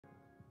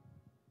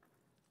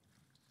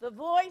The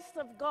voice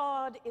of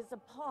God is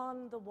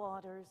upon the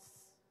waters.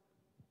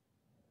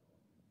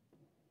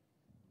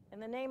 In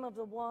the name of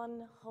the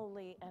one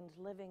holy and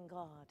living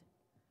God.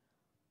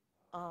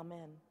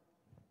 Amen.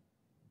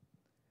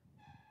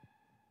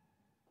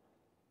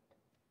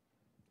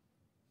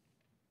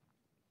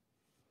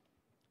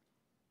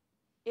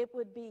 It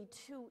would be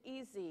too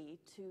easy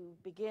to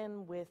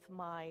begin with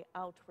my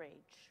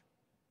outrage.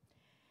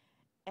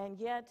 And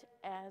yet,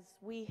 as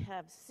we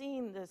have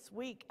seen this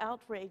week,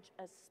 outrage,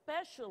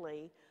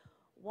 especially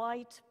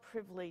white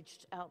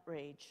privileged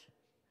outrage,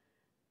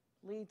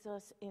 leads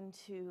us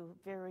into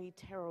very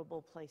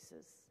terrible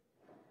places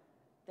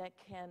that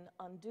can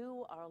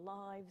undo our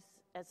lives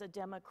as a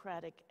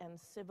democratic and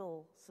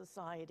civil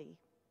society.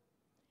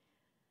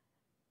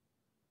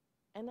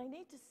 And I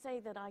need to say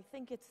that I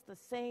think it's the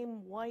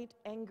same white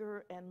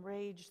anger and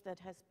rage that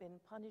has been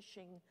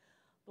punishing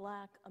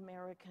Black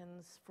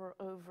Americans for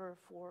over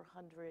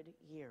 400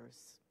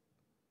 years.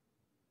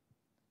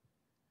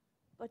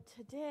 But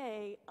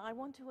today, I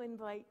want to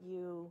invite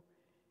you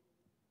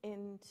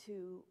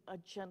into a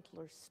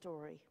gentler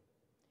story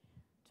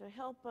to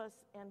help us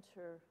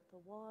enter the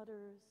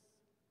waters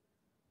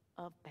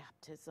of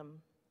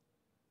baptism.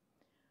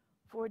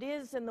 For it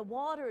is in the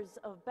waters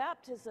of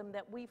baptism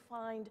that we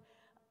find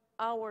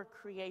our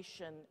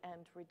creation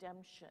and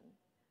redemption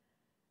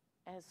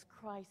as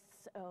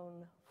Christ's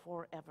own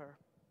forever.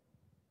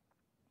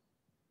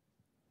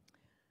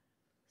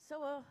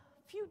 So a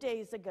few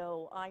days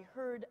ago, I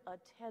heard a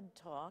TED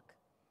Talk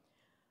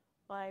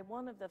by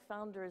one of the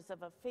founders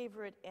of a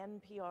favorite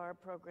NPR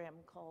program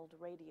called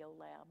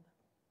Radiolab.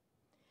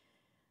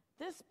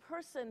 This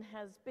person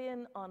has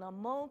been on a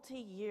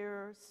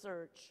multi-year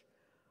search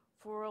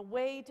for a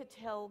way to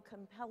tell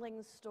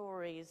compelling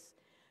stories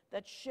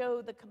that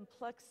show the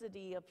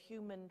complexity of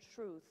human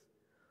truth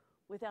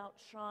without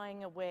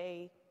shying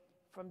away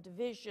from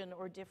division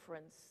or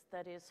difference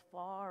that is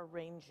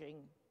far-ranging.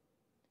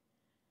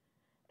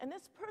 And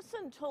this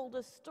person told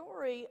a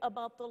story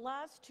about the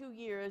last 2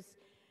 years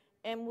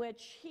in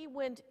which he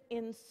went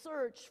in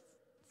search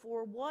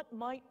for what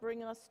might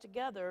bring us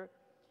together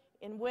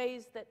in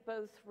ways that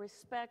both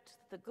respect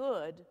the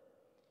good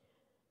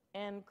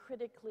and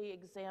critically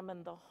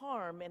examine the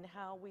harm in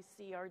how we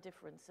see our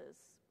differences.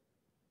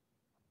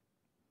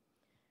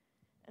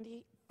 And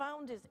he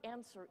found his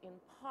answer in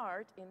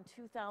part in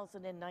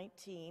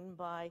 2019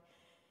 by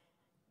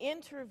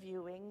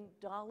interviewing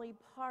Dolly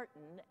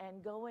Parton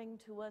and going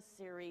to a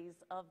series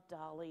of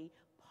Dolly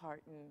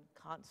Parton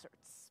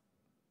concerts.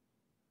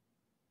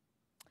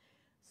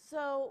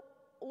 So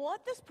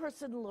what this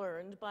person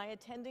learned by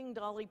attending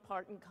Dolly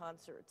Parton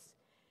concerts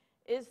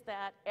is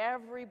that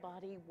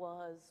everybody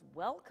was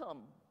welcome.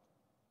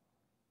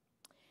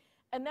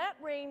 And that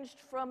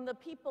ranged from the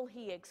people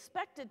he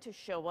expected to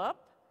show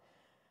up,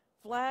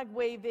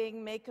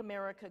 flag-waving, Make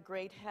America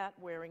Great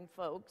hat-wearing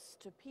folks,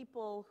 to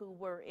people who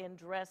were in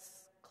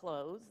dress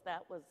clothes,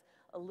 that was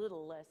a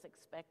little less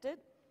expected,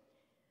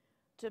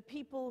 to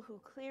people who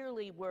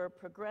clearly were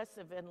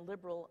progressive and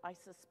liberal, I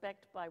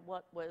suspect by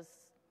what was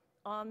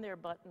on their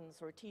buttons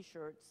or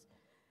t-shirts,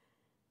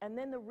 and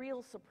then the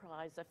real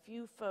surprise, a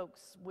few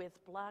folks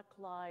with Black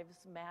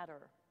Lives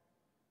Matter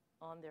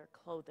on their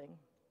clothing.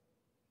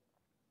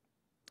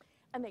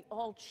 And they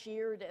all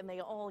cheered and they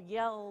all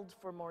yelled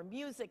for more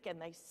music and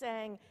they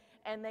sang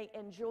and they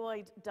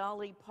enjoyed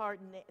Dolly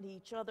Parton and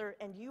each other.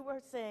 And you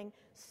were saying,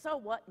 so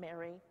what,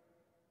 Mary?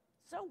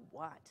 So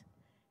what?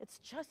 It's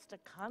just a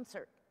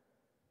concert.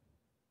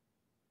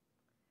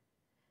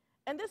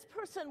 And this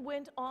person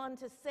went on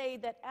to say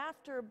that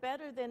after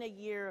better than a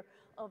year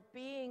of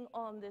being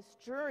on this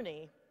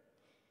journey,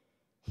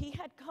 he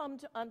had come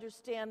to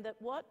understand that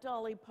what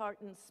Dolly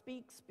Parton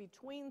speaks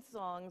between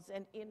songs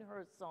and in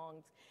her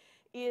songs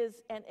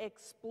is an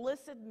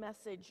explicit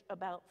message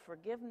about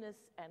forgiveness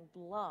and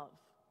love,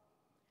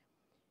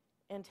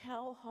 and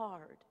how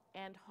hard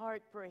and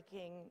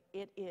heartbreaking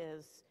it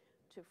is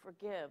to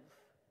forgive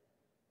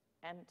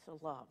and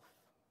to love.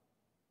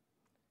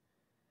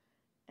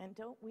 And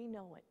don't we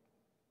know it?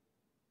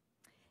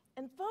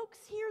 And folks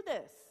hear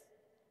this,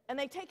 and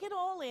they take it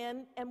all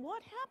in, and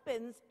what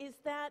happens is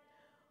that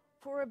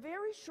for a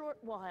very short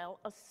while,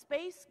 a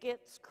space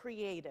gets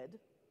created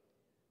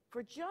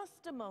for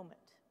just a moment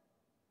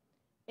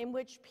in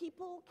which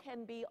people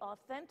can be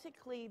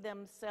authentically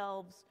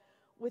themselves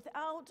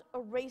without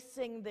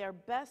erasing their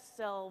best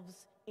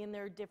selves in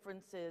their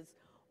differences,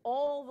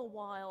 all the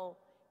while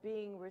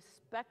being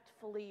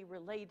respectfully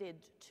related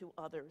to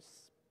others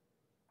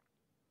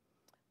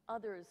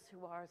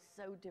who are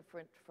so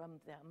different from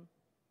them.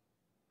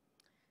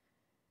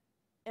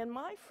 And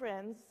my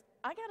friends,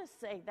 I gotta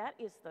say, that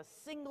is the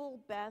single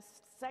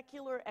best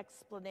secular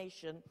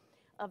explanation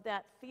of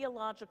that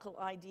theological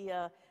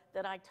idea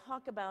that I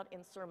talk about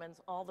in sermons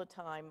all the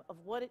time of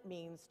what it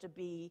means to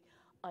be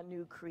a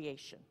new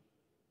creation.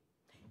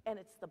 And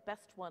it's the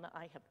best one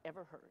I have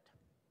ever heard.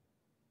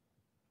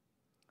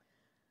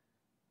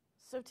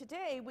 So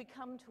today we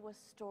come to a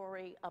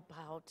story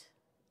about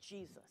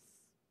Jesus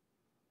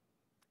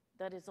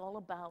that is all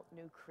about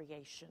new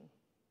creation.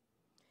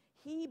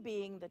 he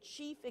being the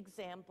chief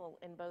example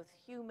in both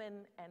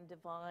human and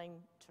divine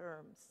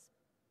terms.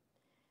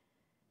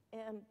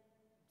 And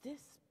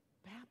this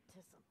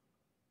baptism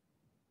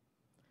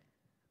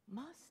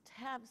must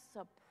have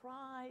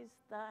surprised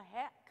the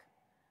heck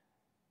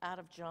out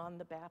of John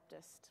the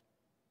Baptist,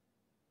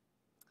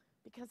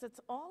 because it's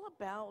all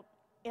about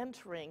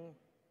entering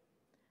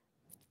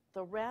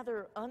the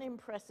rather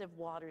unimpressive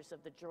waters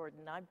of the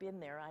Jordan. I've been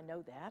there, I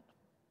know that.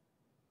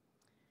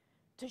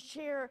 To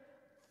share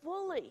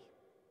fully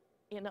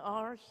in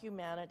our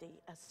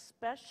humanity,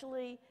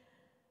 especially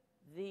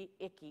the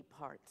icky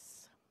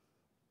parts.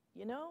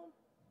 You know,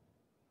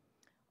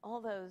 all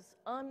those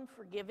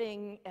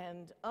unforgiving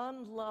and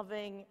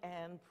unloving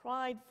and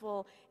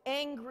prideful,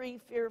 angry,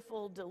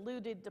 fearful,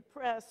 deluded,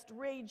 depressed,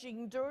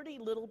 raging, dirty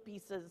little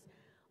pieces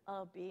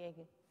of being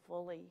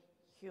fully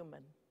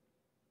human.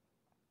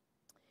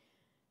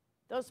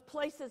 Those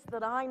places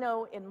that I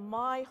know in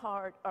my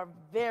heart are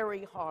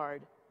very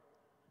hard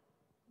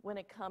when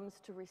it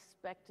comes to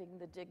respecting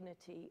the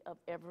dignity of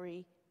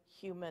every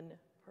human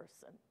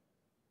person.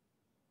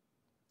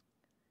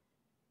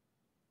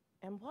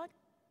 And what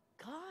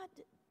God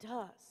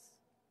does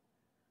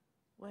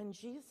when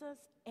Jesus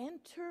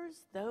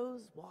enters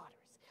those waters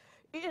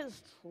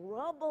is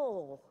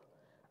trouble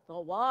the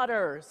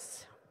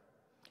waters.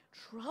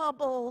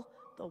 Trouble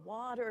the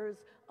waters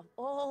of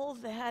all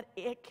that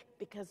ick,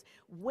 because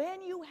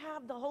when you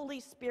have the Holy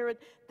Spirit,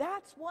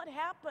 that's what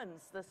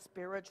happens, the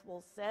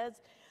spiritual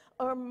says,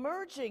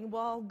 emerging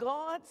while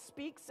God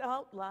speaks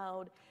out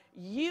loud.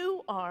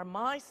 You are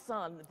my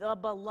son, the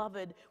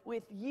beloved.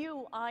 With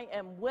you I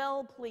am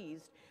well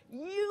pleased.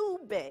 You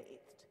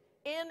bathed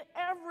in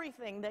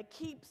everything that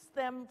keeps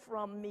them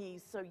from me,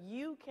 so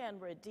you can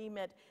redeem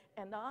it.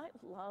 And I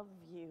love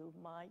you,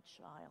 my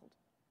child,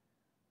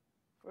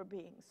 for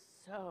being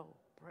so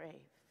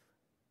brave.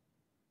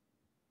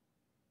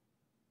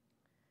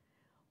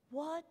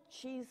 What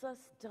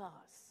Jesus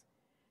does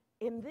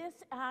in this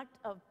act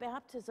of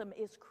baptism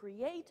is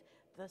create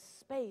the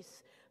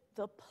space,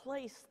 the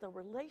place, the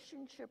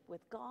relationship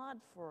with God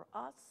for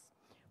us,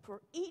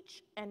 for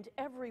each and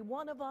every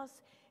one of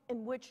us,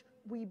 in which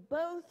we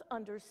both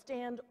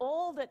understand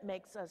all that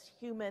makes us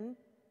human,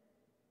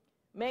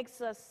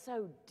 makes us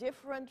so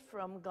different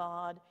from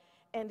God,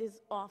 and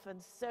is often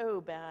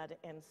so bad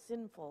and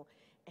sinful,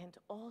 and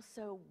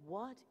also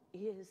what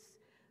is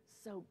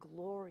so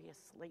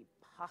gloriously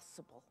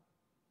possible.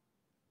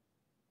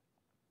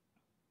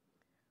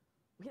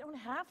 We don't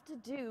have to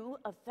do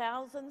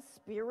 1,000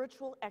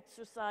 spiritual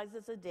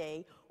exercises a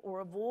day or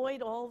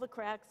avoid all the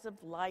cracks of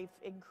life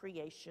in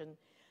creation.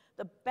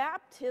 The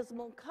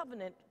baptismal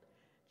covenant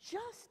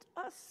just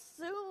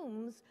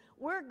assumes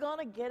we're going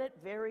to get it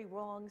very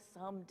wrong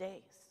some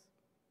days.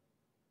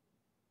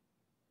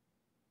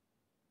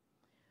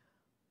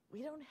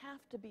 We don't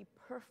have to be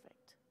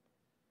perfect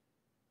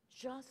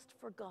just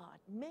for God,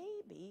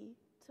 maybe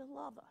to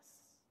love us.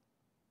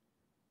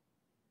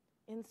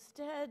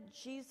 Instead,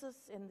 Jesus,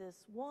 in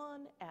this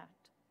one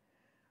act,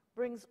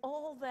 brings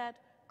all that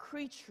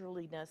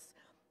creatureliness,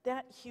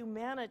 that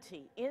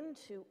humanity,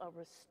 into a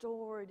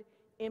restored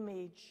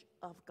image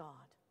of God.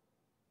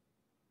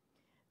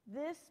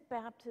 This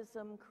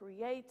baptism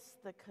creates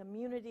the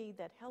community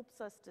that helps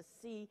us to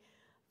see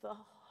the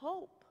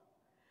hope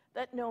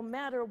that no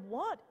matter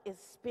what is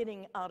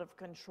spinning out of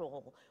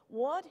control,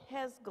 what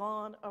has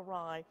gone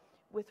awry,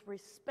 with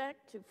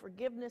respect to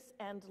forgiveness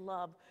and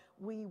love,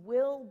 we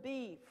will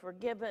be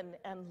forgiven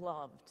and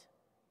loved.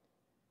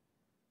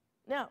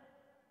 Now,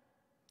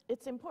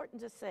 it's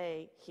important to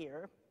say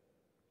here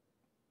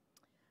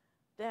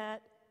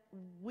that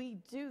we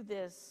do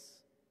this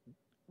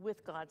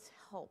with God's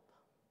help.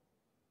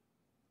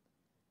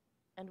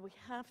 And we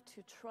have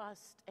to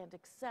trust and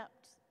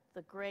accept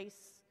the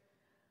grace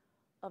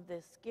of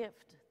this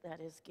gift that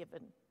is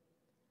given.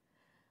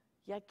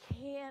 You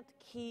can't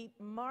keep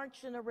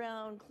marching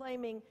around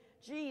claiming,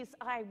 geez,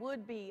 I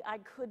would be, I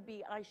could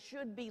be, I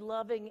should be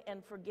loving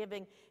and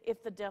forgiving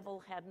if the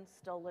devil hadn't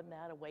stolen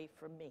that away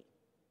from me.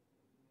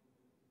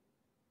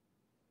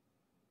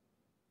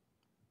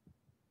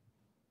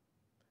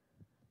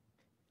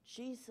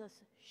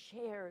 Jesus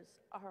shares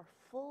our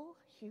full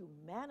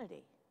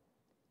humanity.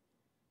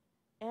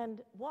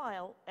 And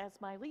while, as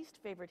my least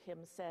favorite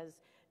hymn says,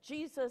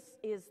 Jesus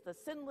is the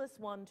sinless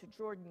one to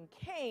Jordan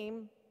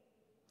came,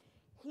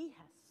 he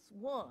has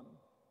swum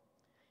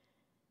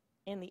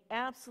in the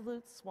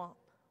absolute swamp,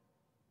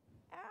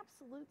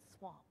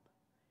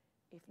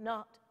 if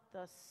not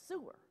the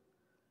sewer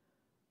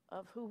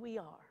of who we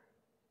are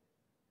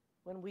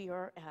when we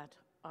are at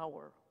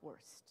our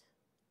worst.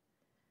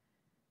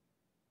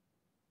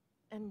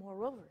 And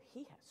moreover,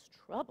 he has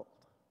troubled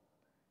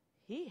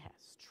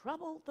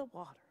the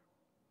water,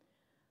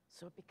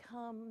 so it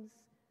becomes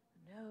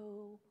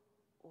no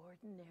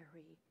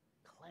ordinary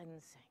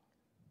cleansing.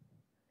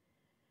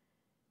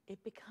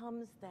 It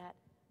becomes that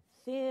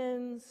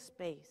thin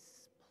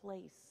space,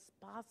 place,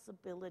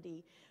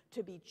 possibility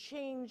to be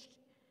changed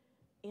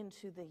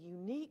into the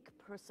unique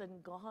person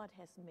God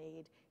has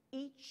made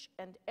each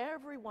and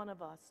every one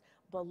of us,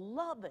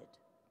 beloved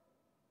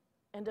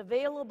and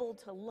available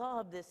to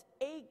love this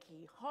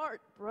achy,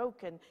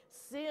 heartbroken,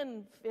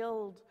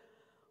 sin-filled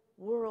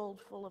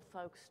world full of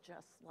folks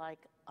just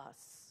like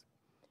us.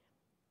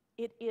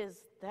 It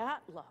is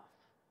that love,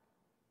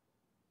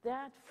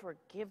 that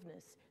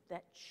forgiveness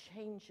that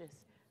changes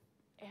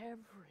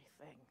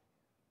everything.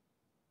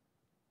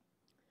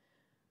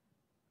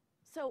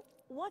 So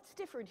what's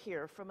different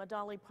here from a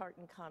Dolly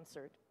Parton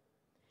concert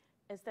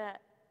is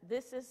that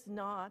this is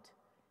not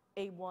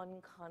a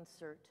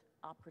one-concert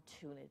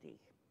opportunity.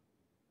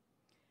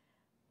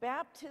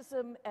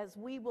 Baptism, as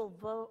we will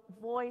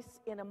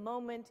voice in a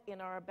moment in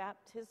our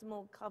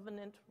baptismal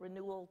covenant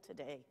renewal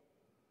today,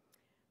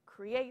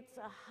 creates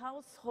a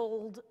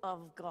household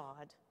of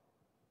God.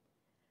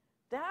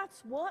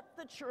 That's what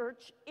the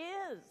church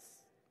is.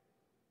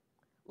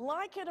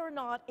 Like it or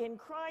not, in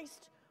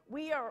Christ,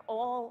 we are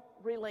all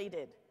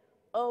related.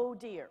 Oh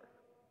dear.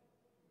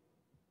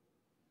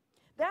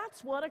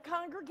 That's what a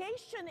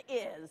congregation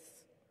is.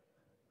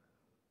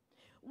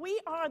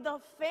 We are the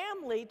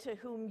family to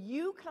whom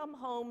you come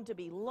home to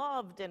be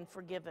loved and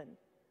forgiven.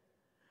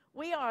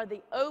 We are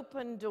the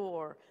open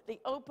door, the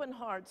open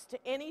hearts to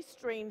any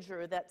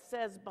stranger that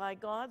says, by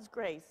God's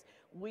grace,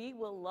 we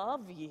will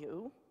love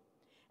you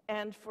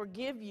and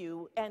forgive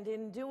you, and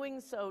in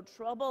doing so,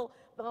 trouble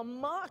the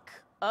muck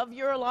of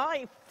your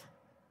life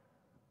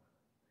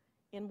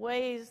in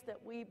ways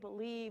that we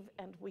believe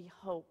and we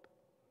hope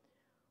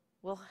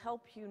will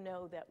help you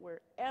know that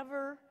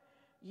wherever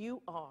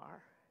you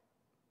are,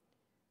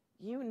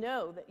 you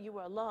know that you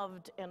are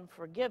loved and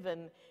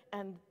forgiven,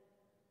 and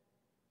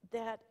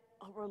that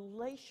a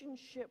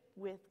relationship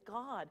with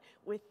God,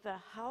 with the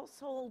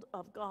household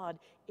of God,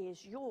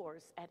 is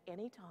yours at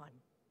any time.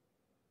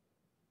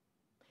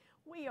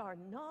 We are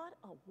not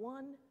a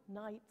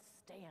one-night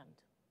stand.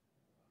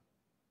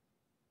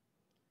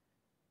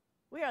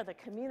 We are the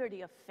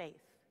community of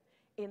faith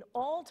in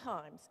all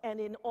times and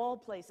in all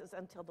places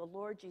until the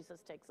Lord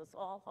Jesus takes us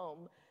all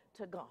home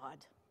to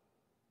God.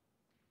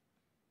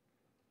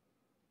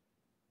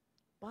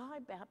 By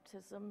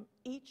baptism,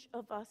 each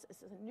of us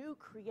is a new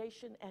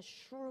creation as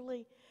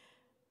surely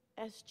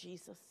as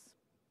Jesus.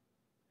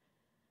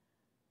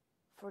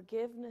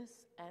 Forgiveness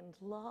and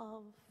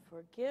love,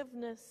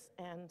 forgiveness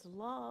and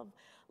love,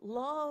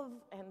 love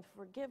and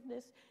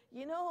forgiveness.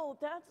 You know,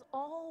 that's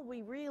all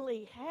we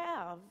really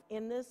have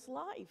in this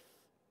life.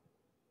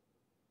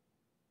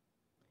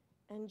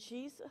 And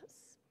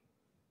Jesus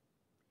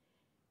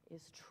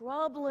is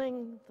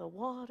troubling the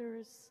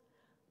waters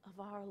of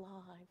our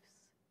lives.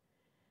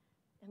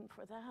 And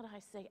for that I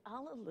say,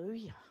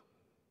 hallelujah.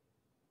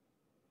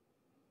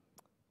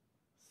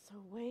 So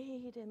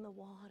wade in the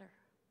water.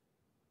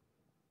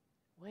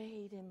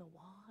 Wade in the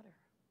water.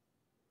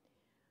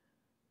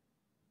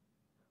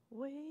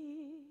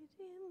 Wade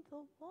in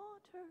the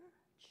water,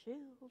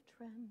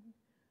 children.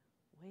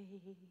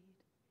 Wade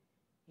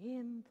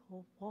in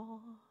the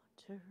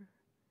water.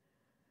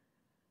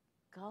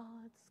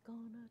 God's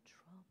gonna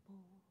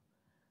trouble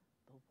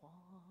the waters.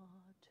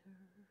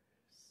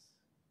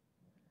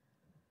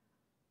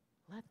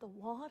 Let the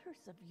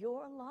waters of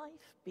your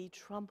life be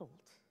troubled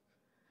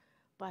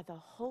by the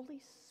Holy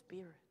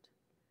Spirit,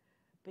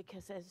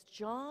 because as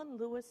John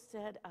Lewis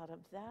said, out of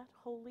that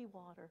holy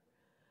water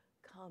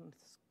comes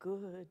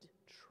good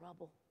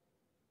trouble.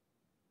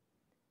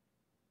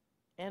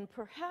 And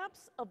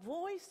perhaps a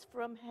voice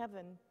from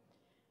heaven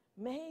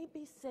may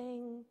be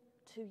saying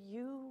to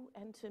you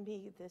and to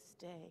me this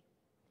day,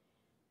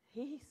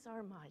 these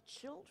are my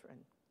children,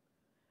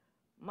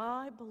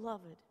 my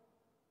beloved,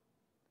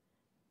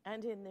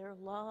 and in their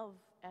love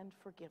and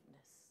forgiveness,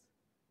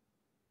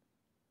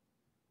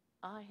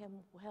 I am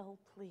well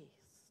pleased.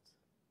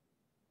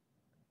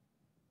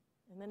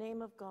 In the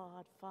name of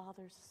God,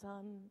 Father,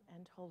 Son,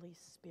 and Holy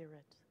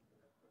Spirit,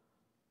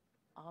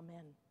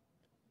 amen.